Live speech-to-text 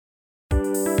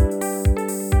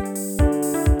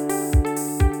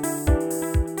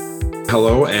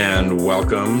Hello and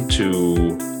welcome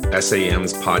to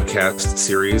SAEM's podcast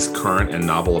series, Current and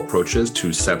Novel Approaches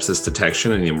to Sepsis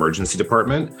Detection in the Emergency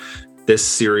Department. This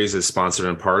series is sponsored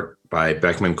in part by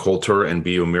Beckman Coulter and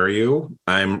B.U. Miriu.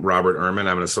 I'm Robert Ehrman.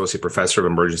 I'm an associate professor of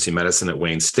emergency medicine at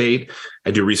Wayne State.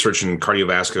 I do research in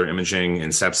cardiovascular imaging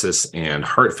and sepsis and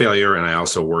heart failure, and I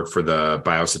also work for the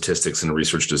Biostatistics and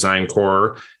Research Design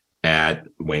Corps at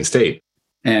Wayne State.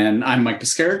 And I'm Mike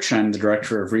Piskarich. I'm the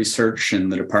Director of Research in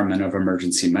the Department of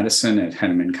Emergency Medicine at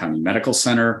Henneman County Medical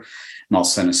Center. I'm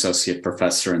also an Associate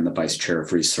Professor and the Vice Chair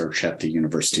of Research at the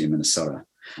University of Minnesota.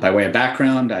 By way of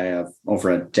background, I have over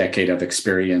a decade of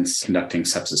experience conducting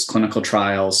sepsis clinical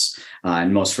trials,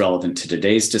 and most relevant to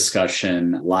today's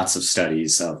discussion, lots of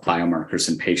studies of biomarkers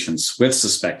in patients with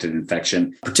suspected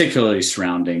infection, particularly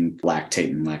surrounding lactate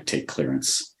and lactate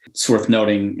clearance. It's worth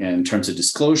noting in terms of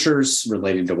disclosures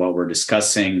relating to what we're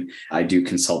discussing, I do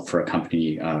consult for a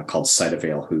company called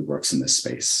Cytovale who works in this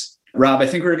space. Rob, I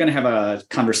think we're going to have a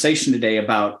conversation today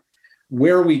about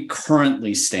where we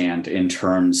currently stand in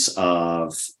terms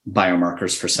of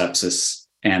biomarkers for sepsis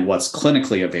and what's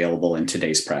clinically available in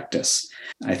today's practice.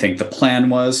 I think the plan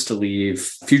was to leave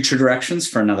future directions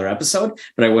for another episode,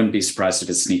 but I wouldn't be surprised if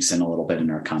it sneaks in a little bit in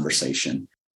our conversation.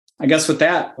 I guess with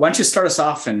that, why don't you start us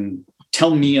off and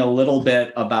tell me a little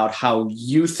bit about how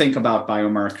you think about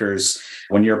biomarkers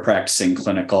when you're practicing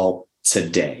clinical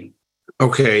today.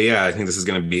 Okay, yeah, I think this is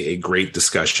going to be a great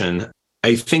discussion.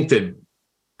 I think that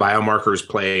biomarkers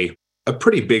play a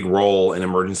pretty big role in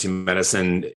emergency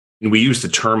medicine. And we use the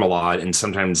term a lot, and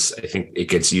sometimes I think it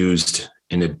gets used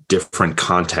in a different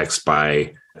context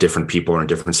by different people or in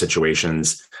different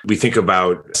situations. We think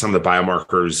about some of the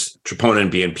biomarkers, troponin,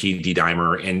 BNP,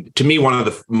 D-dimer, and to me, one of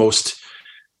the most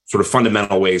sort of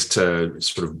fundamental ways to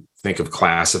sort of think of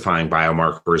classifying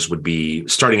biomarkers would be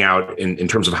starting out in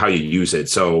terms of how you use it.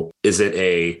 So is it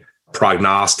a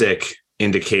prognostic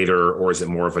indicator or is it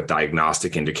more of a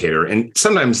diagnostic indicator? And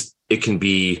sometimes it can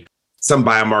be, some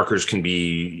biomarkers can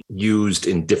be used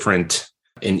in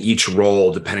each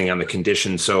role depending on the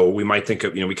condition. So we might think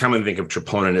of, we commonly think of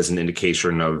troponin as an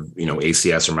indication of,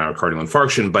 ACS or myocardial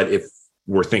infarction, but if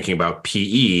we're thinking about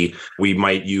PE, we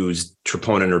might use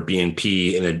troponin or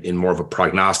BNP in more of a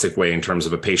prognostic way in terms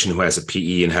of a patient who has a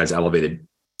PE and has elevated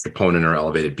troponin or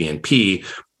elevated BNP.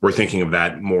 We're thinking of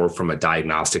that more from a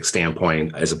diagnostic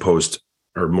standpoint as opposed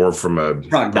or more from a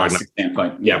prognostic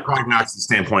standpoint. Yeah, prognostic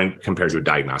standpoint compared to a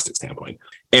diagnostic standpoint.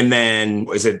 And then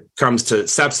as it comes to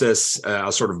sepsis,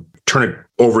 I'll sort of turn it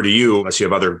over to you unless you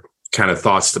have other kind of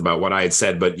thoughts about what I had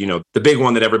said. But, the big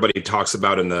one that everybody talks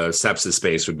about in the sepsis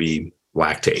space would be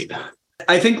lactate.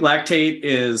 I think lactate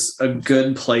is a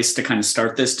good place to kind of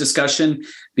start this discussion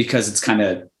because it's kind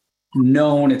of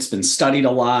known, it's been studied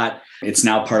a lot. It's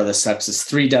now part of the sepsis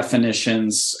 3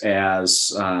 definitions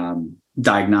as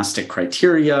diagnostic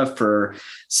criteria for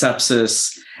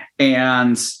sepsis.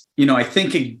 And, I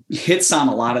think it hits on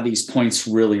a lot of these points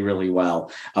really, really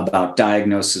well about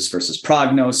diagnosis versus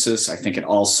prognosis. I think it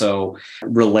also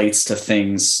relates to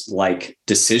things like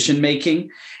decision-making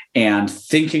and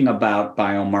thinking about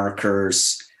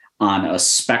biomarkers on a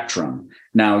spectrum.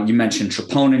 Now, you mentioned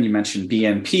troponin, you mentioned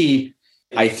BNP,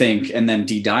 I think, and then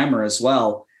D-dimer as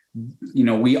well.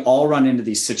 We all run into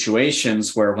these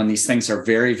situations where when these things are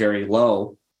very, very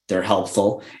low, they're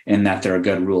helpful in that they're a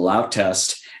good rule-out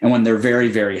test. And when they're very,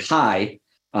 very high,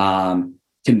 can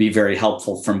be very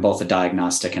helpful from both a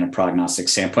diagnostic and a prognostic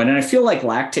standpoint. And I feel like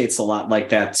lactate's a lot like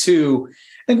that too.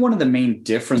 I think one of the main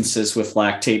differences with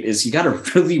lactate is you got a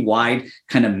really wide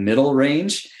kind of middle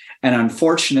range. And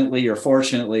unfortunately or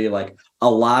fortunately, like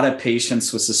a lot of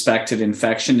patients with suspected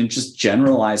infection and just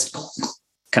generalized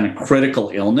kind of critical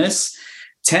illness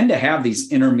tend to have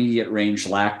these intermediate range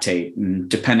lactate. And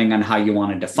depending on how you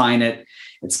want to define it,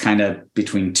 it's kind of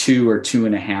between 2 or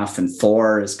 2.5 and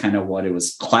 4 is kind of what it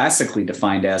was classically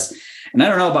defined as. And I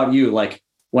don't know about you, like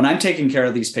when I'm taking care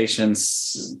of these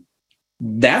patients,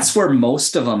 that's where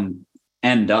most of them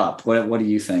end up. What do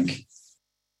you think?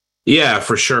 Yeah,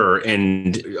 for sure.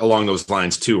 And along those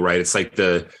lines too, right? It's like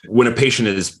when a patient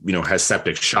is, has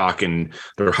septic shock and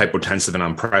they're hypotensive and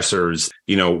on pressors,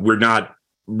 we're not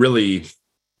really,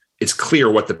 it's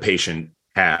clear what the patient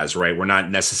has, right? We're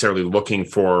not necessarily looking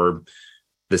for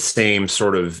the same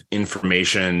sort of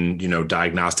information,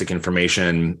 diagnostic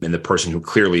information in the person who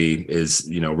clearly is,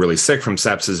 really sick from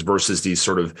sepsis versus these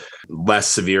sort of less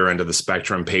severe end of the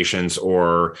spectrum patients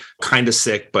or kind of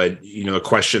sick. But, a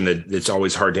question that it's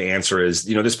always hard to answer is,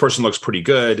 this person looks pretty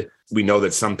good. We know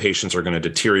that some patients are going to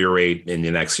deteriorate in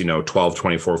the next, 12,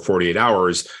 24, 48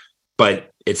 hours, but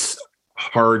it's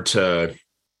hard to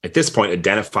at this point,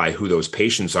 identify who those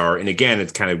patients are. And again,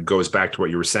 it kind of goes back to what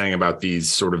you were saying about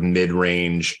these sort of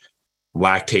mid-range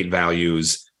lactate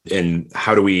values and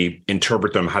how do we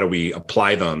interpret them? How do we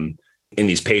apply them in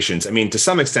these patients? I mean, to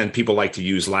some extent, people like to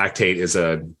use lactate as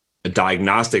a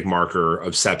diagnostic marker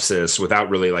of sepsis without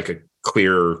really like a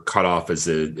clear cutoff as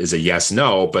a yes,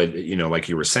 no. But, like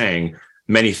you were saying,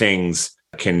 many things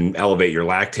can elevate your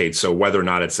lactate. So whether or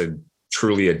not it's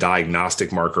truly a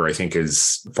diagnostic marker, I think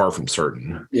is far from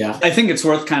certain. Yeah, I think it's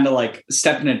worth kind of like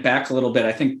stepping it back a little bit.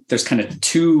 I think there's kind of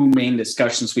two main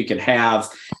discussions we could have.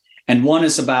 And one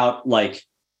is about like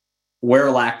where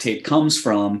lactate comes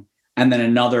from. And then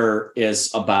another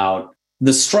is about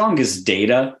the strongest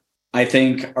data, I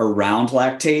think, around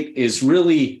lactate is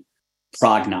really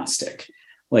prognostic.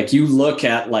 Like you look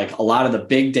at like a lot of the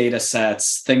big data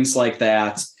sets, things like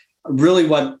that, really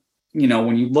what,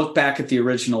 when you look back at the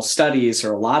original studies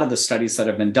or a lot of the studies that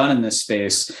have been done in this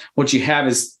space, what you have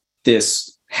is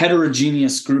this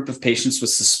heterogeneous group of patients with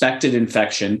suspected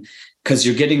infection because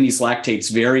you're getting these lactates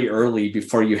very early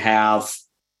before you have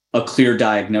a clear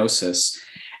diagnosis.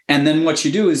 And then what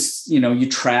you do is, you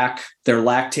track their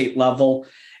lactate level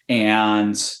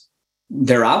and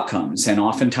their outcomes. And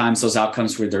oftentimes those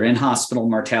outcomes were their in-hospital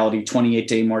mortality,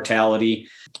 28-day mortality,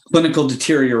 clinical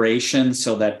deterioration.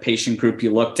 So that patient group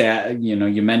you looked at,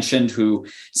 you mentioned who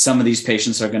some of these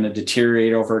patients are going to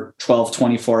deteriorate over 12,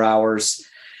 24 hours.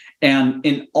 And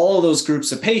in all of those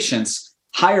groups of patients,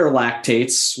 higher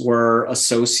lactates were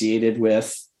associated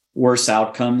with worse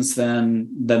outcomes than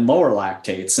lower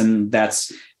lactates. And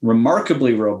that's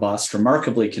remarkably robust,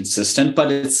 remarkably consistent,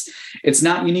 but it's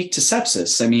not unique to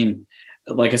sepsis. I mean,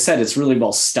 like I said, it's really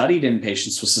well studied in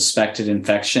patients with suspected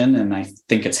infection. And I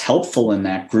think it's helpful in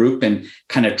that group and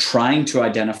kind of trying to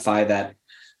identify that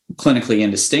clinically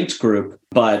indistinct group.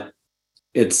 But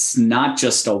it's not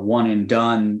just a one and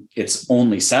done, it's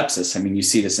only sepsis. I mean, you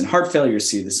see this in heart failure, you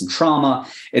see this in trauma.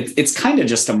 It's kind of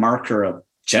just a marker of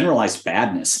generalized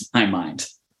badness in my mind.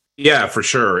 Yeah, for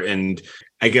sure. And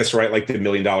I guess, right, like the $1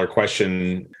 million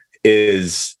question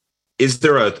is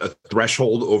there a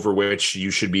threshold over which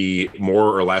you should be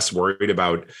more or less worried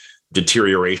about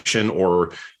deterioration,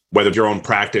 or whether your own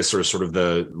practice or sort of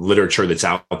the literature that's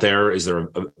out there, is there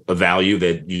a value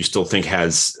that you still think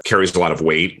carries a lot of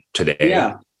weight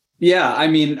today? Yeah. I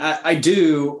mean, I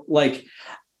do. Like,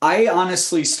 I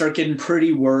honestly start getting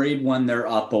pretty worried when they're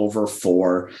up over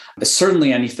 4.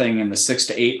 Certainly anything in the 6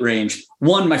 to 8 range.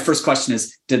 One, my first question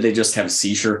is, did they just have a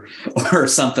seizure or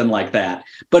something like that?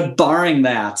 But barring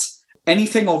that,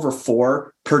 anything over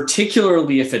 4,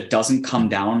 particularly if it doesn't come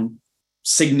down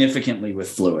significantly with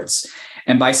fluids.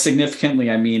 And by significantly,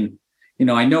 I mean,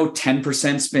 I know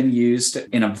 10%'s been used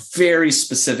in a very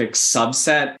specific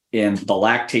subset in the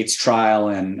lactates trial,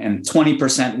 and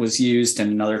 20% was used in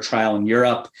another trial in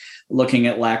Europe looking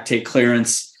at lactate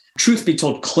clearance. Truth be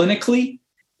told, clinically,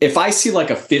 if I see like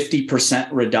a 50%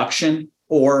 reduction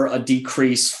or a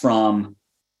decrease from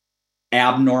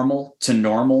abnormal to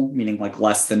normal, meaning like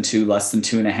less than 2, less than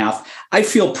 2.5, I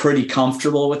feel pretty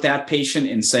comfortable with that patient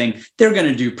in saying they're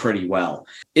going to do pretty well.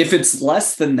 If it's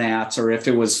less than that, or if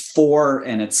it was 4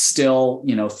 and it's still,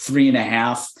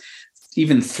 3.5,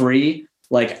 even 3,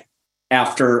 like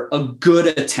after a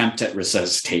good attempt at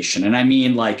resuscitation, and I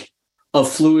mean like a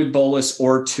fluid bolus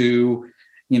or 2,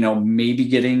 maybe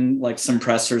getting like some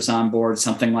pressors on board,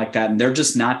 something like that, and they're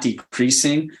just not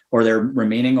decreasing or they're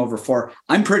remaining over 4,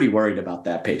 I'm pretty worried about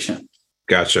that patient.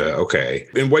 Gotcha. Okay.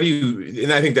 And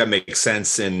and I think that makes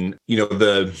sense. And,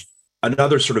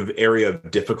 another sort of area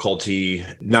of difficulty,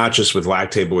 not just with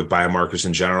lactate, but with biomarkers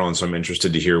in general. And so I'm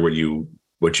interested to hear what you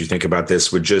think about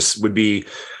this would be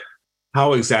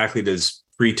how exactly does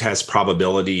pretest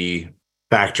probability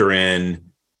factor in?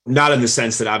 Not in the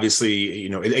sense that obviously,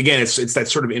 again, it's that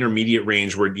sort of intermediate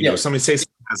range where, somebody says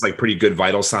has like pretty good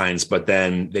vital signs, but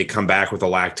then they come back with a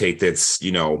lactate that's,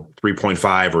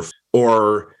 3.5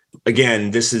 or again,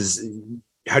 this is,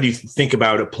 how do you think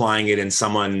about applying it in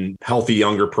someone healthy,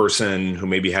 younger person who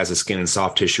maybe has a skin and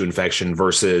soft tissue infection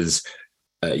versus,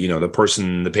 the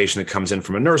patient that comes in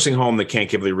from a nursing home that can't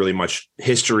give really much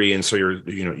history. And so you're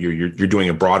doing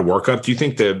a broad workup. Do you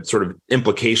think the sort of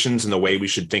implications and the way we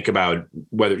should think about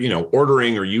whether,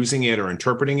 ordering or using it or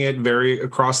interpreting it vary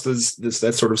across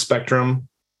that sort of spectrum?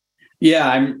 Yeah,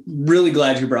 I'm really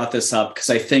glad you brought this up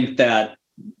because I think that,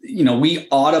 we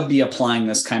ought to be applying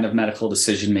this kind of medical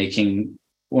decision-making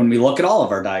when we look at all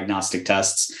of our diagnostic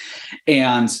tests.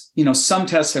 And, some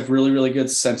tests have really, really good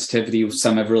sensitivity.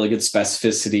 Some have really good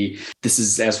specificity. This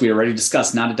is, as we already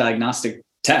discussed, not a diagnostic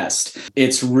test.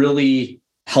 It's really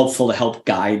helpful to help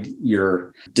guide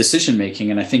your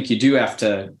decision-making. And I think you do have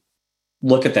to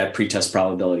look at that pretest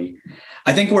probability.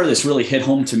 I think where this really hit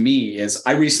home to me is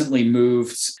I recently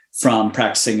moved from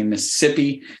practicing in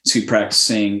Mississippi to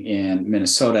practicing in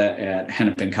Minnesota at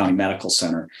Hennepin County Medical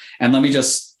Center. And let me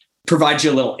just provide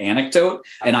you a little anecdote,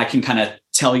 and I can kind of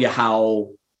tell you how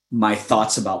my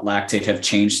thoughts about lactate have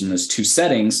changed in those two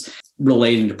settings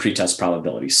relating to pretest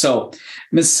probability. So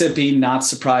Mississippi, not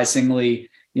surprisingly,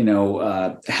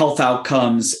 health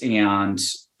outcomes and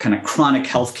kind of chronic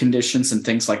health conditions and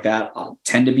things like that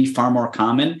tend to be far more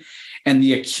common. And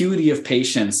the acuity of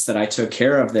patients that I took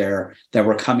care of there that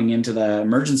were coming into the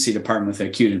emergency department with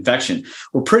acute infection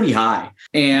were pretty high.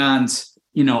 And,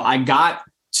 I got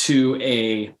to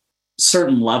a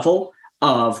certain level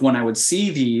of when I would see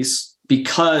these,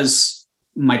 because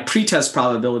my pretest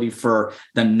probability for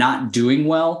them not doing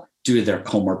well due to their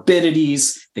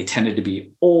comorbidities, they tended to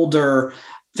be older,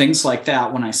 things like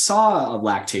that. When I saw a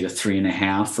lactate of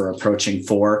 3.5 or approaching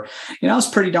 4, I was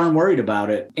pretty darn worried about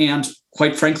it. And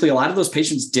quite frankly, a lot of those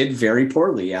patients did very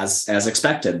poorly as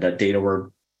expected. The data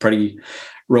were pretty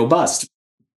robust.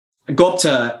 I go up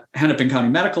to Hennepin County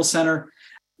Medical Center.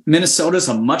 Minnesota is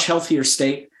a much healthier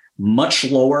state, much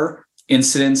lower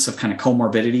incidence of kind of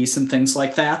comorbidities and things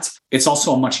like that. It's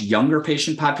also a much younger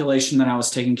patient population than I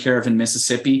was taking care of in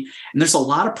Mississippi. And there's a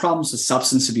lot of problems with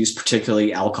substance abuse,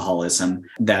 particularly alcoholism,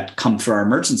 that come through our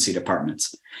emergency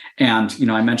departments. And,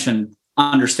 I mentioned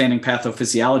understanding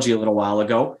pathophysiology a little while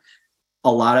ago.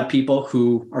 A lot of people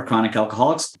who are chronic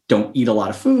alcoholics don't eat a lot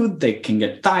of food. They can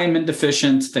get thiamine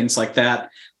deficient, things like that.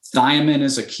 Thiamine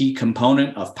is a key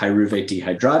component of pyruvate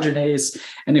dehydrogenase.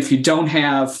 And if you don't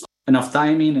have enough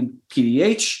thiamine and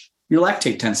PDH, your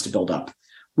lactate tends to build up.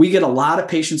 We get a lot of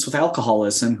patients with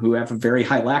alcoholism who have a very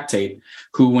high lactate,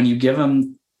 who when you give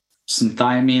them some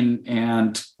thiamine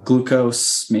and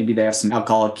glucose, maybe they have some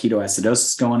alcoholic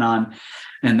ketoacidosis going on,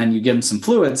 and then you give them some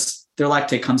fluids, their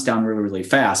lactate comes down really, really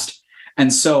fast.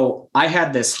 And so I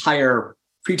had this higher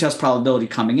pretest probability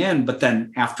coming in, but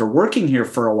then after working here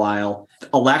for a while,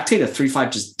 a lactate of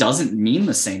 3.5 just doesn't mean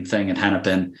the same thing in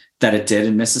Hennepin that it did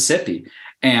in Mississippi.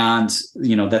 And,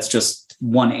 that's just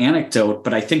one anecdote,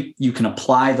 but I think you can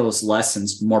apply those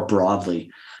lessons more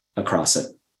broadly across it.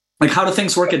 Like, how do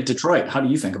things work at Detroit? How do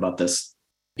you think about this?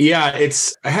 Yeah,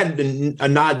 I had a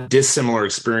not dissimilar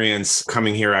experience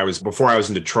coming here. Before I was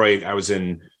in Detroit, I was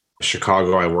in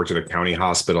Chicago. I worked at a county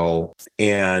hospital,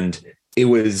 and it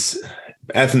was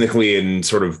ethnically and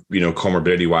sort of,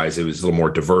 comorbidity wise, it was a little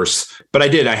more diverse. But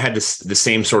I had the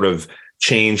same sort of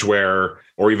change where,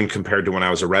 or even compared to when I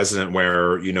was a resident,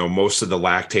 where, most of the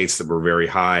lactates that were very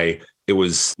high, it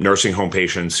was nursing home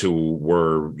patients who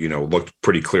were, looked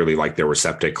pretty clearly like they were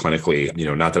septic clinically,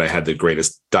 not that I had the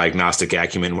greatest diagnostic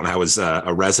acumen when I was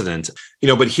a resident,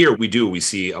 but here we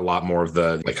see a lot more of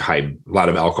the a lot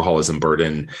of alcoholism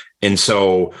burden. And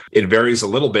so it varies a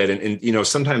little bit. And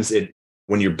sometimes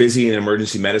when you're busy in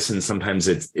emergency medicine, sometimes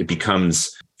it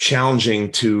becomes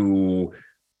challenging to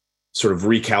sort of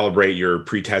recalibrate your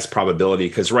pretest probability.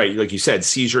 Because, right, like you said,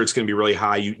 seizure, it's going to be really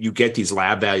high. You get these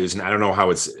lab values, and I don't know how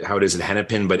it is at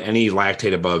Hennepin, but any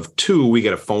lactate above 2, we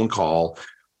get a phone call.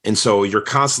 And so you're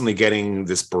constantly getting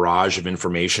this barrage of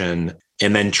information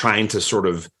and then trying to sort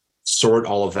of sort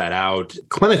all of that out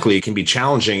clinically can be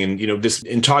challenging. And,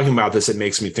 in talking about this, it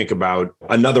makes me think about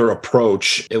another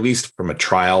approach, at least from a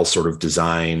trial sort of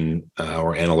design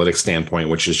or analytic standpoint,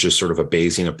 which is just sort of a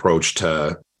Bayesian approach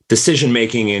to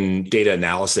decision-making and data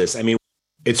analysis. I mean,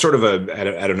 it's sort of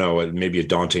I don't know, maybe a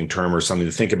daunting term or something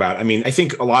to think about. I mean, I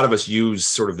think a lot of us use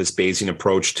sort of this Bayesian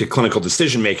approach to clinical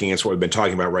decision-making. It's what we've been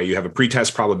talking about, right? You have a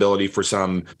pretest probability for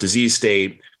some disease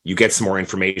state. You get some more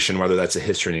information, whether that's a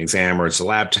history and exam or it's a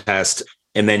lab test.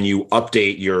 And then you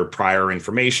update your prior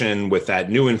information with that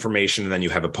new information. And then you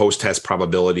have a post-test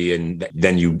probability. And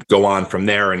then you go on from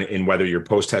there. And whether your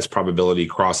post-test probability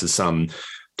crosses some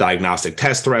diagnostic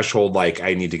test threshold, like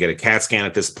I need to get a CAT scan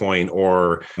at this point,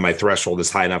 or my threshold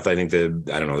is high enough that I think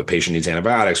the patient needs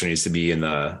antibiotics or needs to be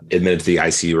admitted to the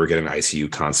ICU or get an ICU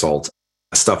consult,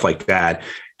 stuff like that.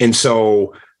 And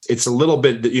so it's a little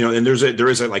bit, and there is a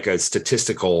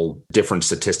different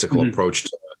statistical approach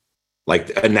to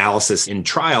analysis in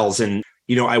trials. And,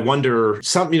 I wonder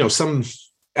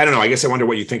I don't know. I guess I wonder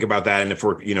what you think about that. And if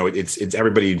it's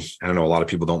everybody, I don't know, a lot of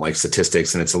people don't like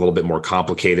statistics and it's a little bit more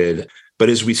complicated. But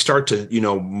as we start to,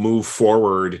 move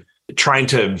forward, trying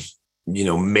to,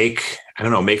 make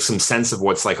some sense of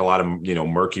what's a lot of,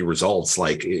 murky results.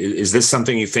 Is this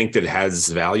something you think that has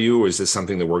value? Or is this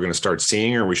something that we're going to start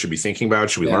seeing or we should be thinking about?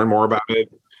 Should we learn more about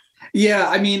it? Yeah.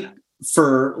 I mean,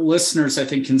 for listeners, I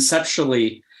think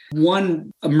conceptually,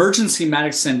 one emergency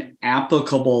medicine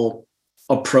applicable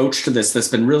approach to this that's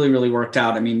been really, really worked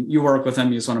out. I mean, you work with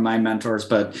him, he's one of my mentors,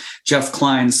 but Jeff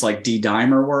Klein's like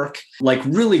D-dimer work, like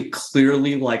really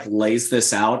clearly like lays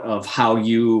this out of how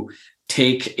you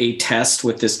take a test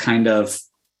with this kind of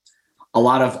a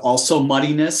lot of also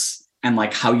muddiness and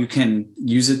like how you can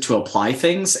use it to apply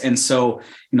things. And so,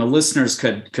 listeners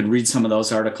could read some of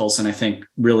those articles and I think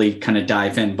really kind of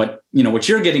dive in. But, what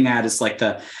you're getting at is like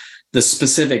the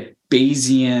specific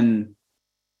Bayesian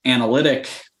analytic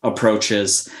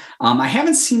approaches. I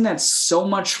haven't seen that so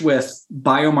much with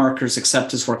biomarkers,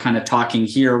 except as we're kind of talking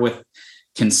here with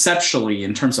conceptually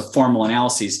in terms of formal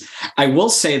analyses. I will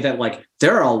say that like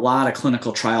there are a lot of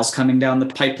clinical trials coming down the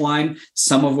pipeline,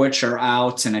 some of which are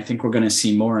out, and I think we're going to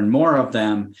see more and more of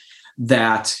them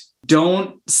that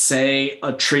don't say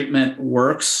a treatment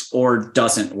works or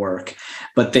doesn't work,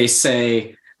 but they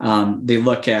say they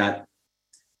look at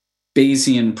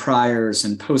Bayesian priors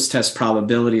and post-test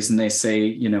probabilities, and they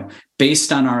say,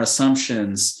 based on our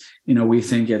assumptions, we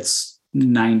think it's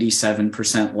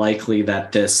 97% likely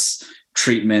that this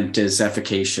treatment is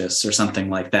efficacious or something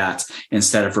like that,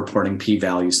 instead of reporting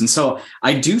p-values. And so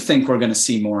I do think we're going to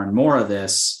see more and more of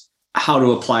this, how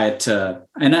to apply it to,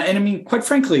 and I mean, quite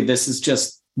frankly, this is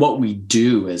just what we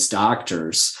do as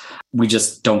doctors. We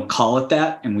just don't call it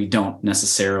that, and we don't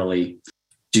necessarily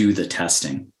do the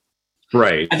testing.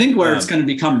 Right. I think where it's going to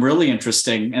become really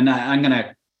interesting, and I'm going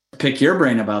to pick your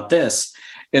brain about this,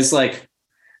 is like,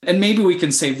 and maybe we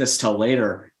can save this till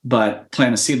later, but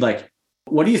plant a seed. Like,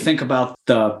 what do you think about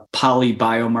the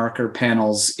polybiomarker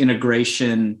panels,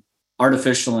 integration,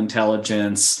 artificial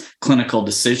intelligence, clinical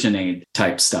decision aid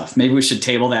type stuff? Maybe we should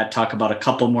table that, talk about a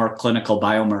couple more clinical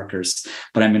biomarkers,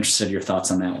 but I'm interested in your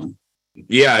thoughts on that one.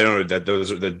 Yeah, I don't know that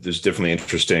there's definitely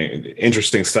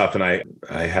interesting stuff. And I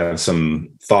have some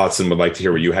thoughts and would like to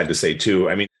hear what you had to say too.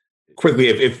 I mean, quickly,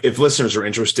 if listeners are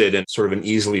interested in sort of an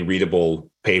easily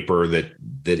readable paper that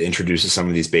introduces some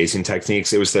of these Bayesian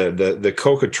techniques, it was the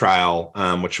COCA trial,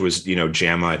 which was,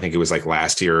 JAMA, I think it was like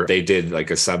last year. They did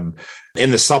like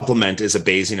in the supplement is a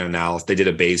Bayesian analysis. They did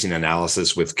a Bayesian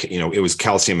analysis with, it was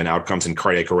calcium and outcomes in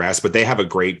cardiac arrest, but they have a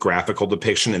great graphical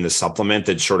depiction in the supplement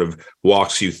that sort of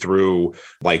walks you through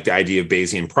like the idea of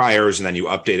Bayesian priors, and then you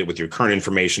update it with your current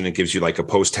information. It gives you like a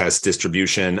post-test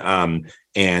distribution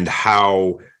and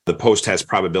how the post-test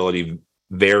probability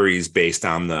varies based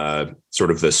on the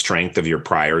sort of the strength of your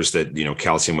priors that,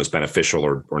 calcium was beneficial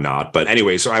or not. But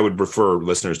anyway, so I would refer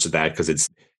listeners to that because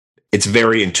it's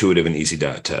very intuitive and easy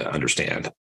to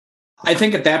understand. I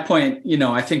think at that point,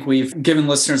 I think we've given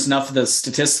listeners enough of the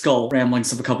statistical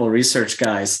ramblings of a couple of research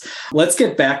guys. Let's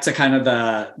get back to kind of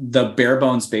the bare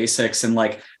bones basics, and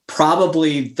like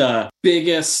probably the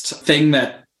biggest thing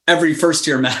that every first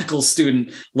year medical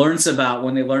student learns about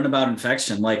when they learn about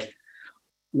infection. Like,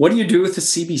 what do you do with the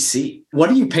CBC? What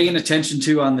are you paying attention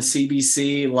to on the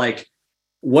CBC? Like,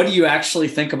 what do you actually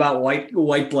think about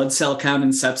white blood cell count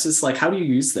and sepsis? Like, how do you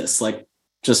use this? Like,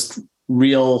 just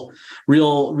real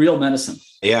medicine.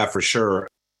 Yeah, for sure.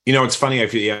 It's funny.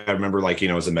 I remember like,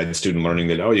 as a med student learning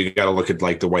that, you got to look at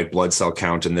like the white blood cell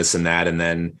count and this and that. And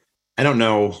then I don't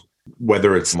know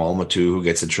whether it's Malmatu who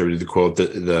gets attributed the quote,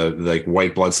 the like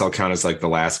white blood cell count is like the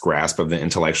last grasp of the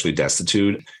intellectually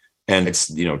destitute. And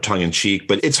it's, tongue in cheek,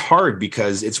 but it's hard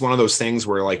because it's one of those things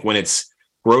where like when it's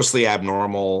grossly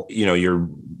abnormal, your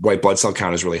white blood cell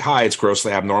count is really high. It's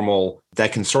grossly abnormal.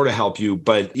 That can sort of help you.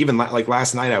 But even like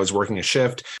last night, I was working a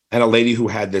shift and a lady who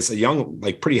had a young,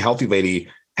 like pretty healthy lady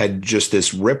had just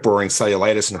this rip-roaring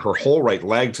cellulitis in her whole right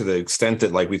leg to the extent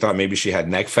that like we thought maybe she had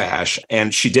neck fash,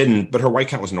 and she didn't, but her white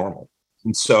count was normal.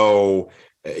 And so,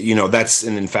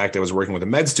 and in fact, I was working with a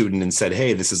med student and said,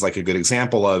 hey, this is like a good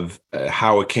example of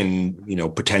how it can,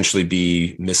 potentially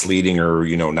be misleading or,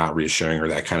 not reassuring or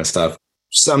that kind of stuff.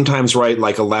 Sometimes, right,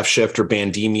 like a left shift or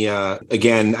bandemia.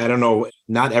 Again, I don't know,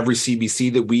 not every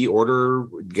CBC that we order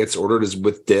gets ordered as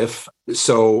with diff.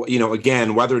 So,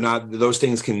 again, whether or not those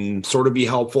things can sort of be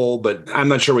helpful, but I'm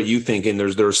not sure what you think. And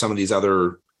there's some of these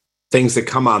other things that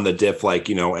come on the diff, like,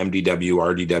 MDW,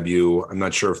 RDW. I'm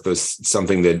not sure if there's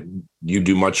something that you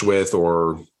do much with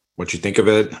or what you think of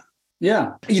it.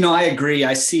 Yeah. I agree.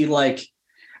 I see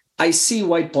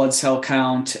white blood cell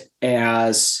count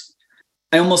as,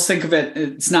 I almost think of it,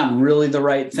 it's not really the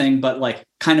right thing, but like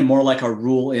kind of more like a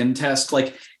rule-in test.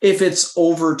 Like if it's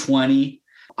over 20,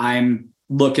 I'm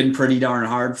looking pretty darn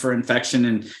hard for infection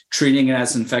and treating it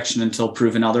as infection until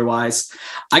proven otherwise.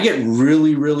 I get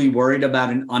really, really worried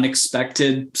about an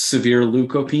unexpected severe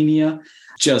leukopenia.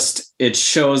 Just, it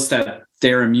shows that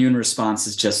their immune response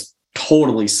is just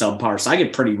totally subpar. So I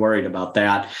get pretty worried about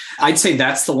that. I'd say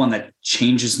that's the one that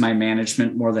changes my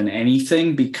management more than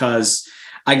anything, because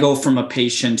I go from a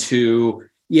patient who,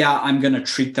 yeah, I'm going to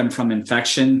treat them from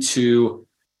infection to,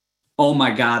 oh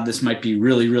my God, this might be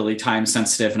really, really time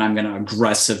sensitive, and I'm going to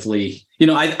aggressively,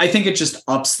 I think it just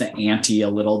ups the ante a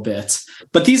little bit.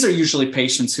 But these are usually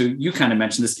patients who, you kind of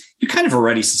mentioned this, you kind of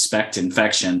already suspect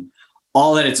infection.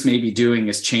 All that it's maybe doing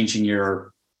is changing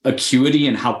your acuity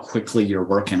and how quickly you're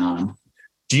working on them.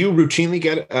 Do you routinely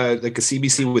get like a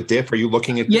CBC with diff? Are you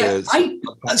looking at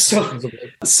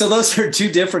So those are two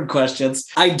different questions.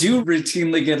 I do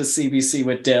routinely get a CBC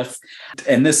with diff.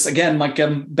 And this, again, might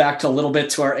come back to a little bit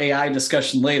to our AI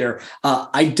discussion later.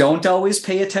 I don't always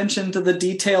pay attention to the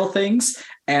detail things,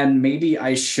 and maybe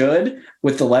I should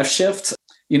with the left shift.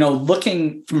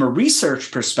 Looking from a research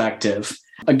perspective,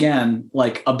 again,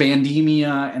 like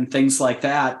abandemia and things like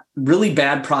that, really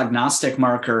bad prognostic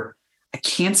marker. I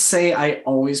can't say I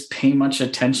always pay much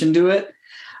attention to it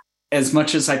as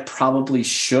much as I probably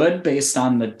should based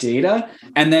on the data.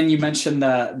 And then you mentioned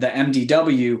the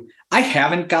MDW. I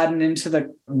haven't gotten into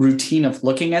the routine of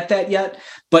looking at that yet,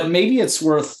 but maybe it's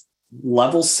worth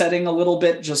level setting a little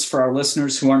bit just for our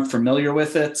listeners who aren't familiar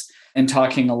with it and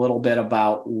talking a little bit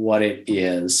about what it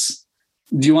is.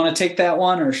 Do you want to take that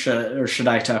one, or should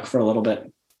I talk for a little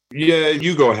bit? Yeah,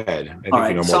 you go ahead. I think you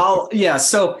know more.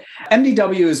 So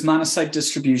MDW is monocyte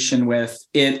distribution with.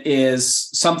 It is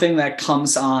something that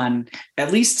comes on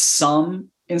at least some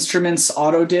instruments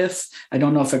auto diff. I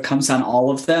don't know if it comes on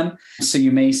all of them. So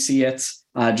you may see it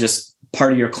just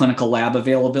part of your clinical lab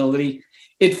availability.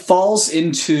 It falls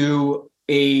into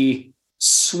a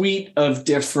suite of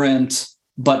different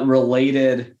but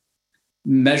related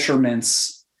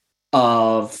measurements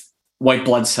of white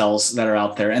blood cells that are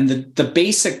out there. And the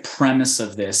basic premise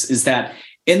of this is that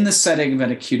in the setting of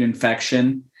an acute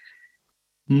infection,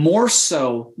 more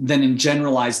so than in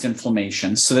generalized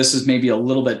inflammation, so this is maybe a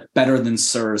little bit better than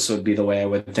SIRS would be the way I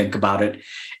would think about it,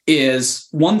 is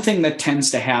one thing that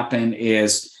tends to happen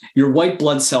is your white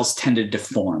blood cells tend to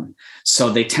deform.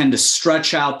 So they tend to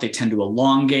stretch out, they tend to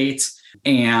elongate.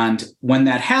 And when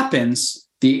that happens,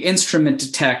 the instrument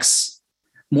detects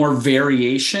more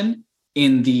variation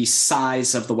in the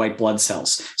size of the white blood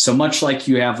cells. So much like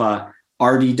you have a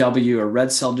RDW or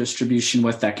red cell distribution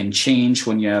with that can change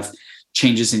when you have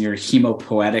changes in your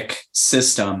hemopoietic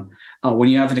system. When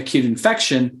you have an acute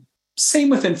infection, same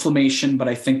with inflammation, but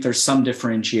I think there's some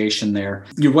differentiation there.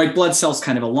 Your white blood cells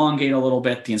kind of elongate a little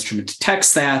bit. The instrument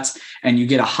detects that, and you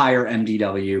get a higher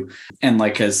MDW.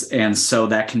 And so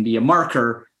that can be a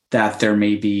marker that there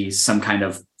may be some kind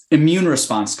of immune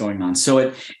response going on.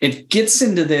 So it gets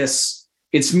into this.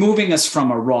 It's moving us from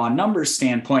a raw number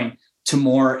standpoint to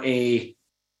more a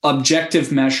objective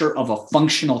measure of a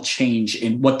functional change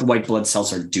in what the white blood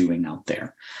cells are doing out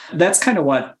there. That's kind of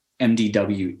what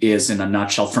MDW is in a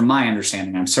nutshell, from my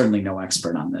understanding. I'm certainly no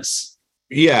expert on this.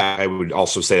 Yeah, I would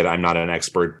also say that I'm not an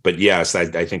expert, but yes,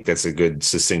 I think that's a good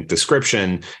succinct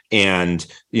description. And,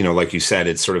 like you said,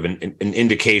 it's sort of an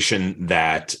indication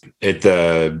that at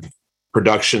the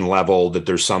production level that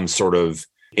there's some sort of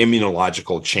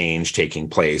immunological change taking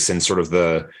place. And sort of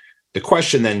the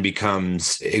question then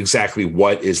becomes exactly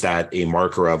what is that a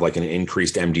marker of, like an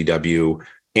increased MDW?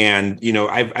 And,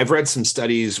 I've read some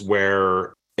studies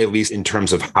where, at least in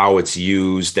terms of how it's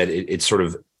used, that it sort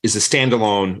of is a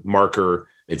standalone marker.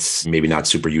 It's maybe not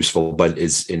super useful, but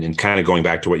is in kind of going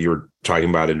back to what you were talking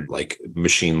about in like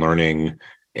machine learning,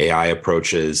 AI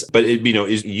approaches, but it,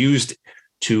 is used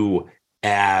to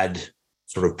add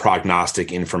sort of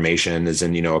prognostic information, as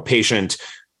in, a patient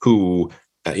who,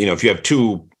 if you have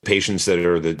two patients that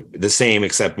are the same,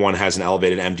 except one has an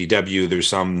elevated MDW, there's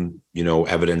some,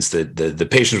 evidence that the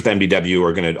patients with MDW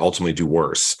are going to ultimately do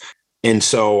worse. And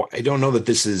so I don't know that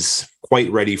this is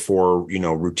quite ready for,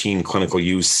 routine clinical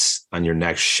use on your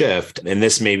next shift. And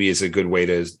this maybe is a good way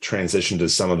to transition to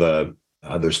some of the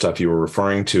other stuff you were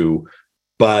referring to.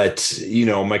 But,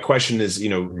 my question is,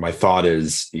 my thought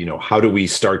is, how do we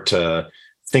start to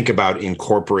think about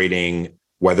incorporating,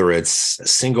 whether it's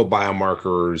single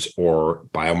biomarkers or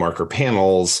biomarker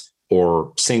panels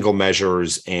or single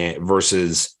measures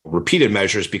versus repeated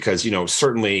measures? Because,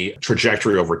 certainly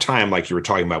trajectory over time, like you were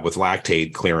talking about with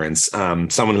lactate clearance,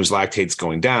 someone whose lactate's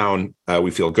going down,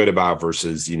 we feel good about,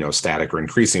 versus, static or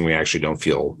increasing, we actually don't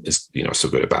feel so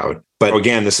good about. But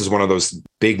again, this is one of those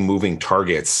big moving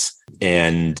targets,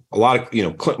 and a lot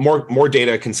of, more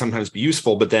data can sometimes be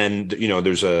useful, but then,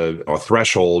 there's a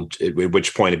threshold at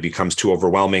which point it becomes too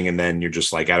overwhelming. And then you're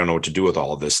just like, I don't know what to do with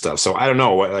all of this stuff. So I don't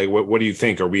know, what do you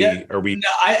think? Are we? No,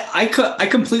 I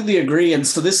completely agree. And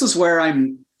so this is where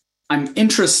I'm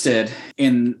interested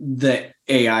in the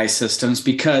AI systems,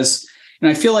 because,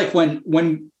 I feel like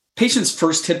when patients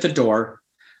first hit the door,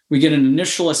 we get an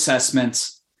initial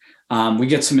assessment. We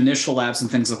get some initial labs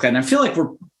and things like that. And I feel like we're,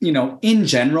 in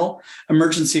general,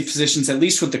 emergency physicians, at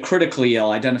least with the critically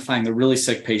ill, identifying the really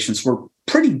sick patients, we're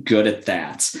pretty good at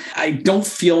that. I don't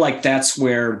feel like that's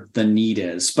where the need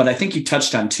is, but I think you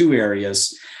touched on two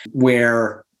areas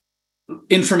where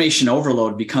information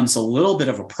overload becomes a little bit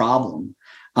of a problem.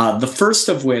 The first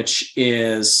of which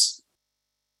is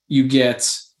you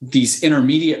get these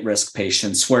intermediate risk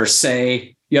patients where,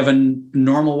 say, you have a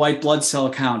normal white blood cell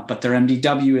count, but their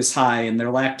MDW is high and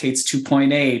their lactate's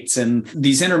 2.8. And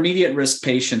these intermediate risk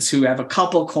patients who have a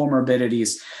couple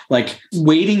comorbidities, like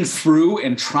wading through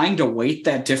and trying to weight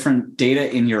that different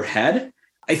data in your head,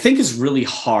 I think is really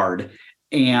hard.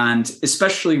 And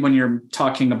especially when you're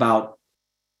talking about,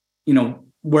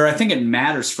 where I think it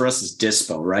matters for us is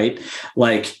dispo, right?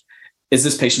 Like, is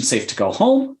this patient safe to go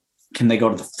home? Can they go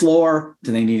to the floor?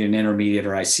 Do they need an intermediate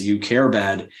or ICU care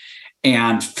bed?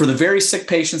 And for the very sick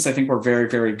patients, I think we're very,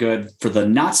 very good. For the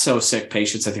not so sick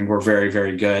patients, I think we're very,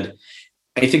 very good.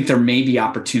 I think there may be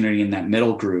opportunity in that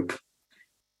middle group.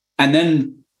 And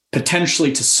then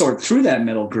potentially to sort through that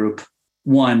middle group,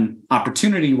 one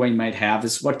opportunity we might have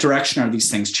is what direction are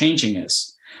these things changing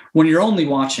is. When you're only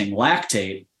watching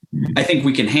lactate, I think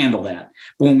we can handle that.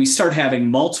 But when we start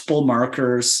having multiple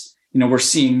markers, we're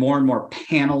seeing more and more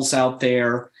panels out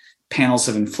there, panels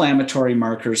of inflammatory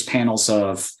markers, panels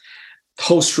of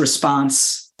host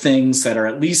response things that are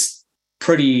at least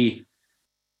pretty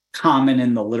common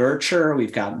in the literature.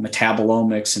 We've got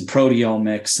metabolomics and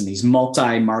proteomics and these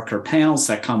multi-marker panels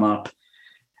that come up.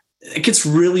 It gets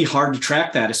really hard to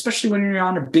track that, especially when you're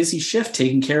on a busy shift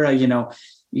taking care of,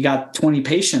 you got 20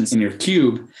 patients in your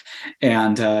cube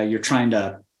and you're trying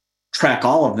to track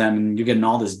all of them and you're getting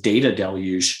all this data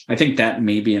deluge. I think that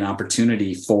may be an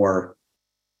opportunity for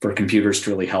computers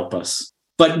to really help us.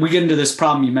 But we get into this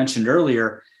problem you mentioned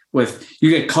earlier with you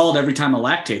get called every time a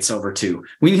lactate's over 2.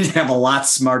 We need to have a lot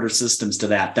smarter systems to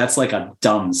that. That's like a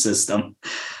dumb system,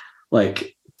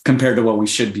 like compared to what we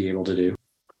should be able to do.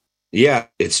 Yeah,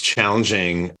 it's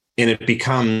challenging. And it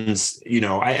becomes,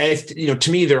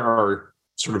 to me, there are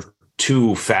sort of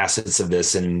two facets of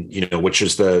this, and, which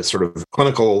is the sort of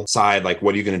clinical side, like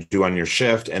what are you going to do on your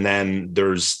shift? And then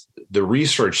there's the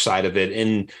research side of it.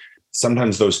 And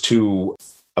sometimes those two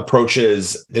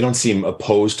approaches, they don't seem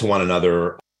opposed to one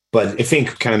another. But I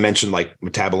think kind of mentioned like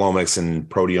metabolomics and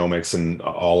proteomics and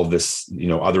all of this,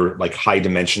 other like high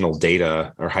dimensional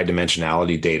data or high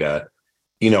dimensionality data,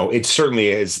 it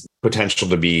certainly has potential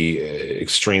to be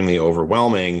extremely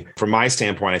overwhelming. From my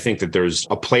standpoint, I think that there's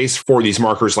a place for these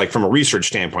markers, like from a research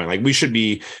standpoint, like we should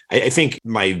be, I think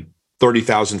my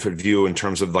 30,000 foot view in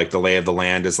terms of like the lay of the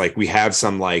land is like, we have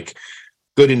some like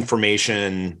good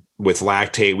information with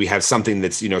lactate. We have something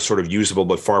that's, sort of usable,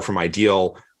 but far from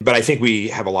ideal. But I think we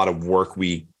have a lot of work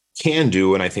we can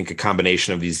do. And I think a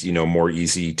combination of these, more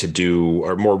easy to do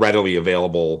or more readily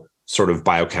available sort of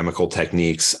biochemical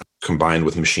techniques combined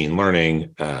with machine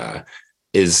learning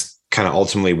is kind of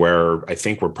ultimately where I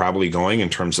think we're probably going in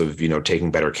terms of,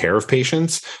 taking better care of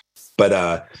patients.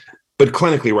 But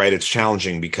clinically, right, it's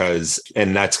challenging because,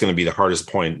 and that's going to be the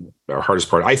hardest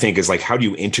part, I think, is like, how do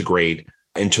you integrate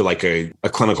into like a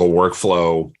clinical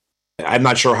workflow? I'm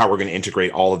not sure how we're going to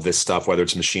integrate all of this stuff, whether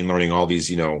it's machine learning, all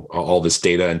these, all this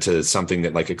data into something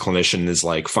that like a clinician is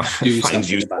like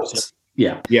finds useful.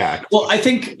 Yeah. Yeah. Well, I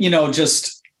think,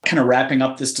 just kind of wrapping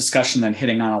up this discussion, then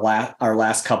hitting on our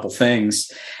last couple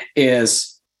things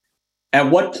is at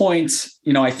what point,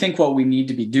 I think what we need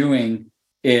to be doing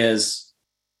is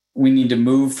we need to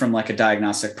move from like a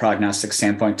diagnostic prognostic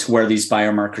standpoint to where these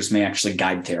biomarkers may actually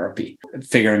guide therapy,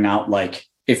 figuring out like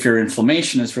if your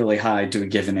inflammation is really high, do we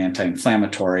give an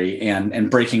anti-inflammatory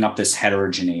and breaking up this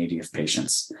heterogeneity of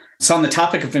patients. So on the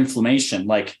topic of inflammation,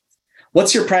 like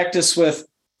what's your practice with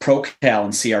ProCal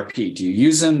and CRP? Do you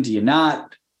use them? Do you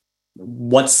not?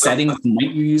 What settings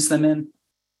might you use them in?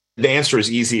 The answer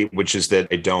is easy, which is that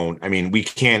I don't. I mean, we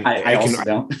can't. I also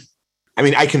don't. I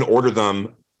mean, I can order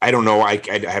them. I don't know. I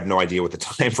have no idea what the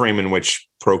time frame in which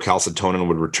procalcitonin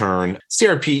would return.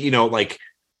 CRP, like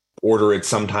order it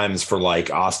sometimes for like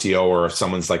osteo or if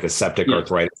someone's like a septic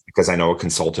arthritis, because I know a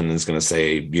consultant is going to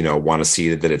say, want to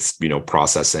see that it's,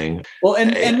 processing. Well,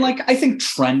 and like, I think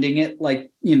trending it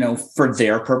like, for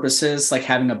their purposes, like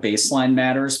having a baseline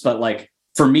matters. But like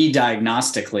for me,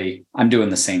 diagnostically, I'm doing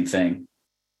the same thing.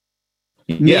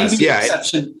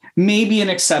 Maybe an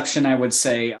exception, I would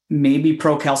say, maybe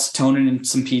procalcitonin in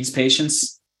some peds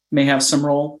patients may have some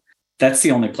role. That's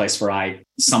the only place where I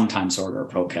sometimes order a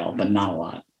ProCal, but not a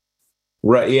lot.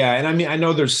 Right. Yeah. And I mean, I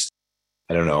know there's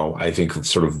I don't know, I think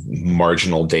sort of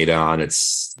marginal data on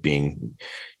its being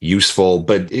useful.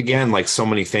 But again, like so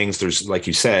many things, there's, like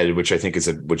you said, which I think is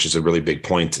a really big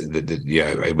point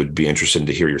that I would be interested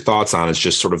to hear your thoughts on, is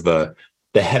just sort of the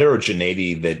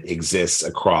heterogeneity that exists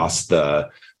across the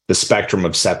spectrum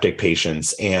of septic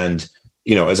patients. And,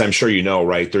 as I'm sure you know,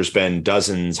 right, there's been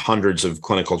dozens, hundreds of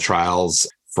clinical trials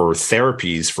for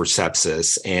therapies for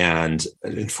sepsis. And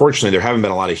unfortunately, there haven't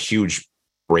been a lot of huge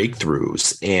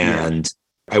breakthroughs. And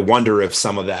I wonder if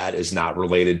some of that is not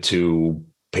related to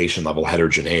patient level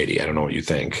heterogeneity. I don't know what you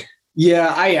think.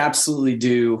 Yeah, I absolutely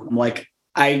do. Like,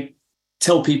 I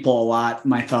tell people a lot,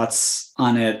 my thoughts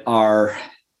on it are,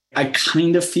 I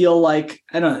kind of feel like,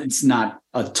 it's not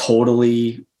a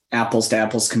totally apples to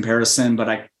apples comparison, but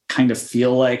I kind of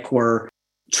feel like we're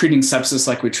treating sepsis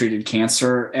like we treated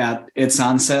cancer at its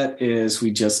onset. Is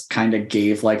we just kind of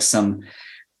gave like some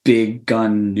big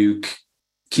gun nuke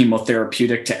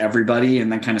chemotherapeutic to everybody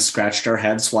and then kind of scratched our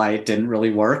heads why it didn't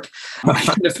really work. I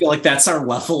kind of feel like that's our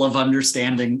level of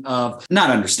understanding of, not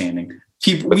understanding.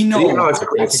 We know it's a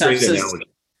great sepsis,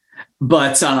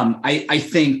 but I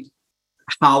think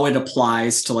how it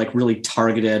applies to like really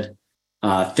targeted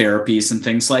therapies and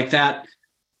things like that,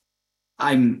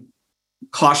 I'm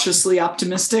cautiously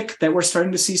optimistic that we're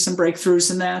starting to see some breakthroughs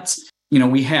in that.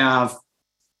 We have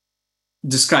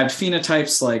described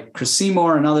phenotypes like Chris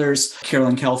Seymour and others,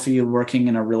 Carolyn Kelfie working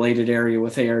in a related area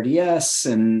with ARDS,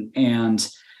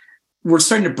 and we're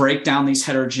starting to break down these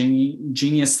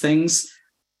heterogeneous things.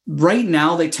 Right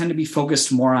now, they tend to be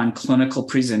focused more on clinical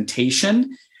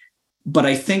presentation. But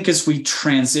I think as we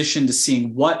transition to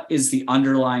seeing what is the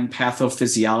underlying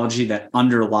pathophysiology that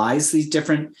underlies these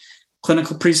different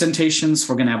clinical presentations,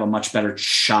 we're going to have a much better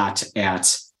shot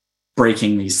at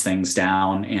breaking these things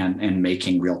down and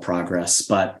making real progress.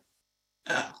 But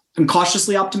I'm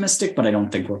cautiously optimistic, but I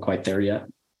don't think we're quite there yet.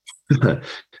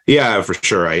 Yeah, for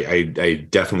sure. I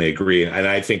definitely agree. And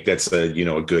I think that's a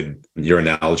good, your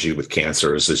analogy with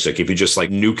cancer is just like, if you just like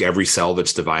nuke every cell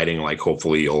that's dividing, like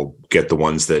hopefully you'll get the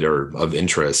ones that are of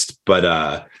interest. But,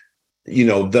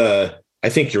 I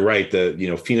think you're right. The,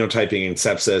 phenotyping in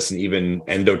sepsis and even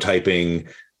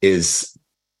endotyping is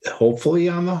hopefully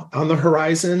on the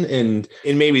horizon. And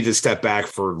maybe to step back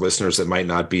for listeners that might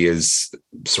not be as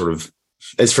sort of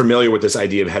as familiar with this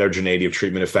idea of heterogeneity of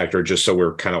treatment effect, or just so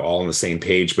we're kind of all on the same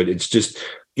page, but it's just,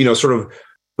 sort of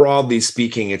broadly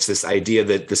speaking, it's this idea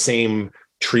that the same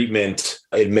treatment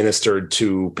administered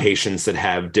to patients that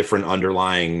have different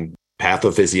underlying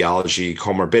pathophysiology,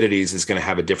 comorbidities is going to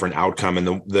have a different outcome.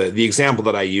 And the example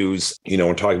that I use,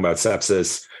 when talking about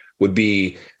sepsis would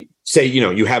be, say,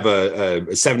 you have a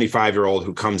 75-year-old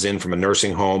who comes in from a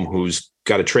nursing home who's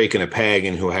got a trach and a peg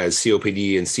and who has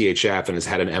COPD and CHF and has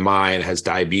had an MI and has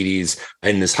diabetes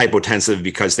and is hypotensive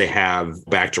because they have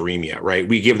bacteremia, right?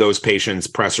 We give those patients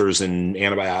pressors and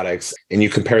antibiotics, and you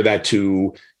compare that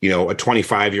to, a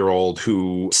 25-year-old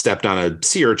who stepped on a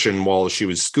sea urchin while she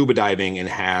was scuba diving and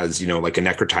has, like a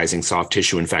necrotizing soft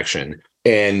tissue infection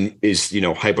and is,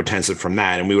 hypotensive from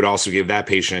that. And we would also give that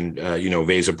patient,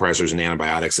 vasopressors and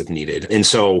antibiotics if needed. And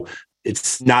so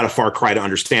it's not a far cry to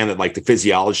understand that like the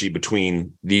physiology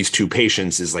between these two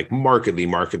patients is like markedly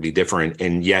different,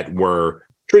 and yet we're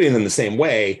treating them the same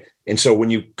way. And so when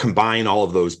you combine all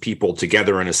of those people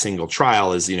together in a single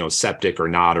trial as, septic or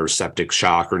not, or septic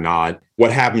shock or not,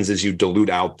 what happens is you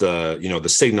dilute out the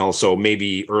signal. So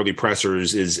maybe early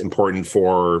pressors is important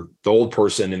for the old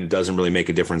person and it doesn't really make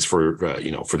a difference for,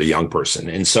 for the young person.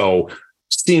 And so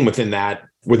seeing within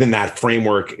that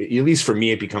framework, at least for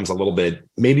me, it becomes a little bit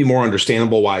maybe more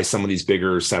understandable why some of these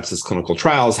bigger sepsis clinical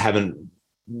trials haven't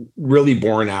really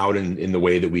borne out in the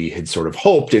way that we had sort of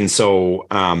hoped. And so,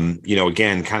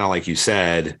 again, kind of like you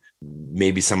said,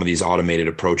 maybe some of these automated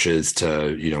approaches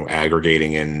to,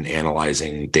 aggregating and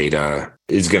analyzing data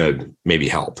is going to maybe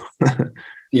help.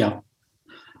 Yeah.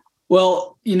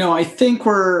 Well, I think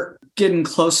we're getting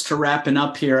close to wrapping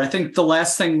up here. I think the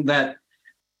last thing that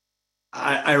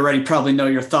I already probably know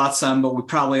your thoughts on, but we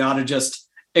probably ought to just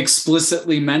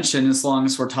explicitly mention, as long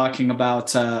as we're talking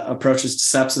about approaches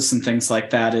to sepsis and things like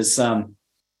that, is,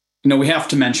 we have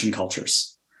to mention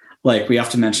cultures. Like, we have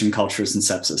to mention cultures in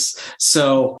sepsis.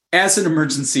 So as an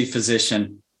emergency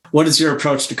physician, what is your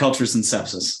approach to cultures in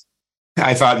sepsis?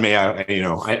 I thought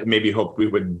I maybe hope we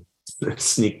would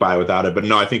sneak by without it, but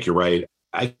no, I think you're right.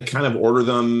 I kind of order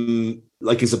them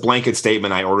like as a blanket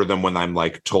statement. I order them when I'm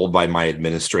like told by my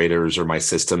administrators or my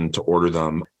system to order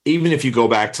them. Even if you go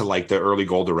back to like the early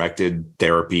goal-directed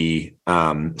therapy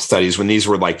studies, when these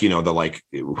were like,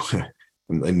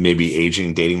 maybe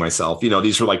dating myself,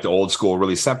 these were like the old school,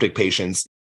 really septic patients.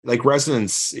 like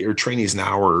residents or trainees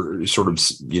now are sort of,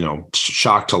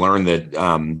 shocked to learn that,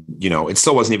 it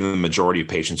still wasn't even the majority of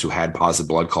patients who had positive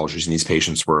blood cultures. And these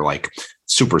patients were like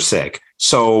super sick.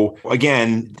 So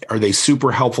again, are they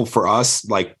super helpful for us?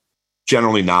 Like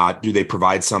generally not. Do they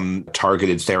provide some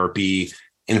targeted therapy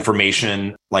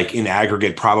information, like in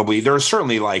aggregate? Probably. There are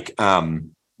certainly like, a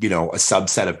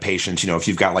subset of patients, if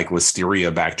you've got like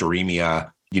listeria,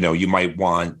 bacteremia, you might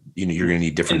want, you're going to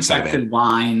need different infected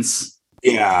wines.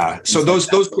 Yeah. So those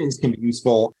things can be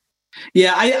useful.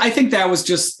 Yeah. I think that was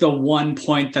just the one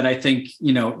point that I think,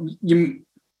 you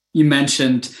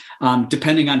mentioned,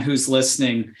 depending on who's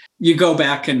listening, you go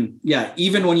back and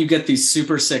even when you get these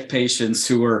super sick patients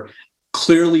who are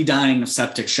clearly dying of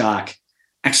septic shock,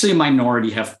 actually a minority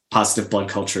have positive blood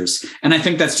cultures. And I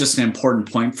think that's just an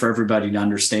important point for everybody to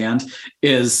understand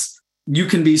is you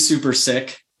can be super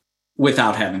sick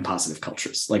without having positive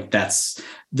cultures. Like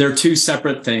they're two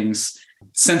separate things.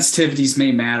 Sensitivities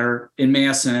may matter. It may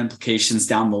have some implications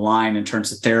down the line in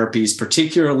terms of therapies,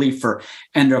 particularly for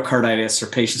endocarditis or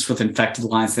patients with infected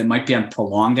lines that might be on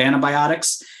prolonged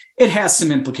antibiotics. It has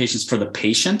some implications for the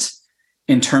patient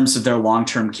in terms of their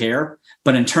long-term care.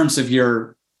 But in terms of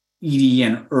your ED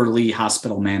and early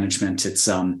hospital management, it's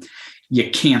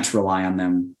you can't rely on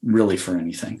them really for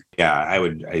anything. Yeah, I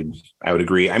would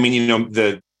agree. I mean,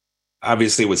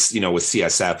 obviously with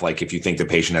CSF, like if you think the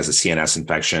patient has a CNS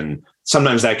infection,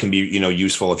 sometimes that can be,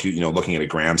 useful if looking at a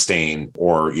gram stain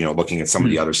or, looking at some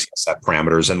of the other CSF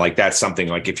parameters. And like, that's something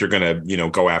like if you're going to,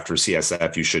 go after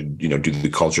CSF, you should, do the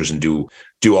cultures and do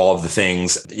all of the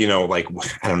things, like,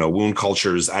 I don't know, wound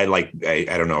cultures. I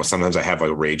don't know. Sometimes I have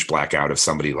a rage blackout if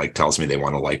somebody like tells me they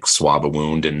want to like swab a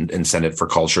wound and send it for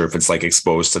culture if it's like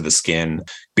exposed to the skin,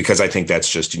 because I think that's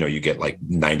just, you get like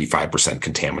 95%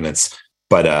 contaminants.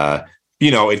 But,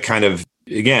 it kind of,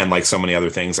 again, like so many other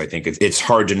things, I think it's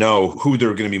hard to know who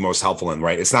they're going to be most helpful in,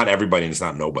 right? It's not everybody and it's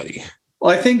not nobody.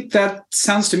 Well, I think that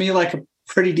sounds to me like a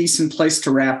pretty decent place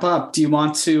to wrap up. Do you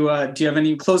have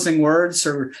any closing words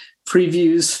or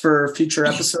previews for future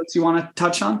episodes you want to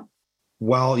touch on?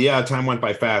 Well, yeah, time went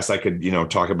by fast. I could,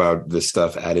 talk about this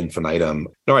stuff ad infinitum.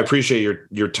 No, I appreciate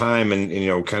your time and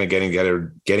kind of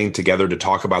getting together to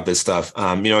talk about this stuff.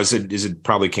 As it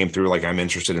probably came through, like I'm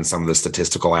interested in some of the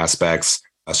statistical aspects.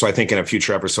 So I think in a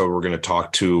future episode, we're going to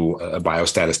talk to a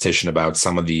biostatistician about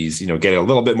some of these, get a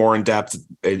little bit more in depth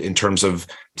in terms of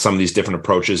some of these different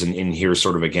approaches and here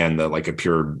sort of, again, like a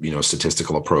pure,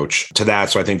 statistical approach to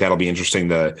that. So I think that'll be interesting.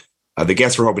 The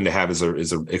guest we're hoping to have is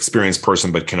an experienced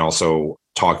person, but can also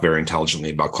talk very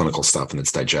intelligently about clinical stuff and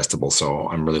it's digestible. So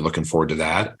I'm really looking forward to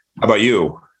that. How about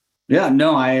you? Yeah,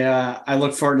 no, I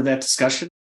look forward to that discussion.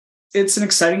 It's an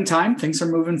exciting time. Things are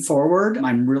moving forward.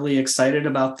 I'm really excited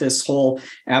about this whole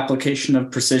application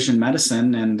of precision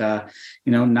medicine. And,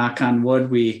 knock on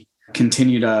wood, we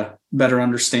continue to better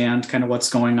understand kind of what's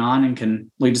going on and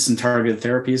can lead to some targeted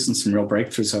therapies and some real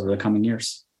breakthroughs over the coming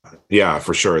years. Yeah,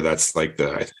 for sure. That's like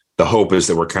the hope is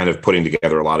that we're kind of putting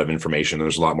together a lot of information.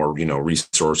 There's a lot more,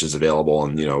 resources available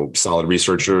and, solid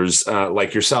researchers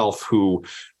like yourself who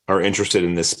are interested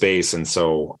in this space. And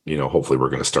so, hopefully we're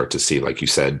going to start to see, like you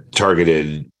said,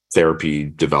 targeted therapy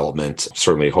development,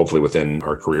 certainly hopefully within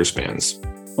our career spans.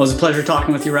 Well, it was a pleasure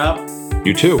talking with you, Rob.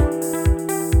 You too.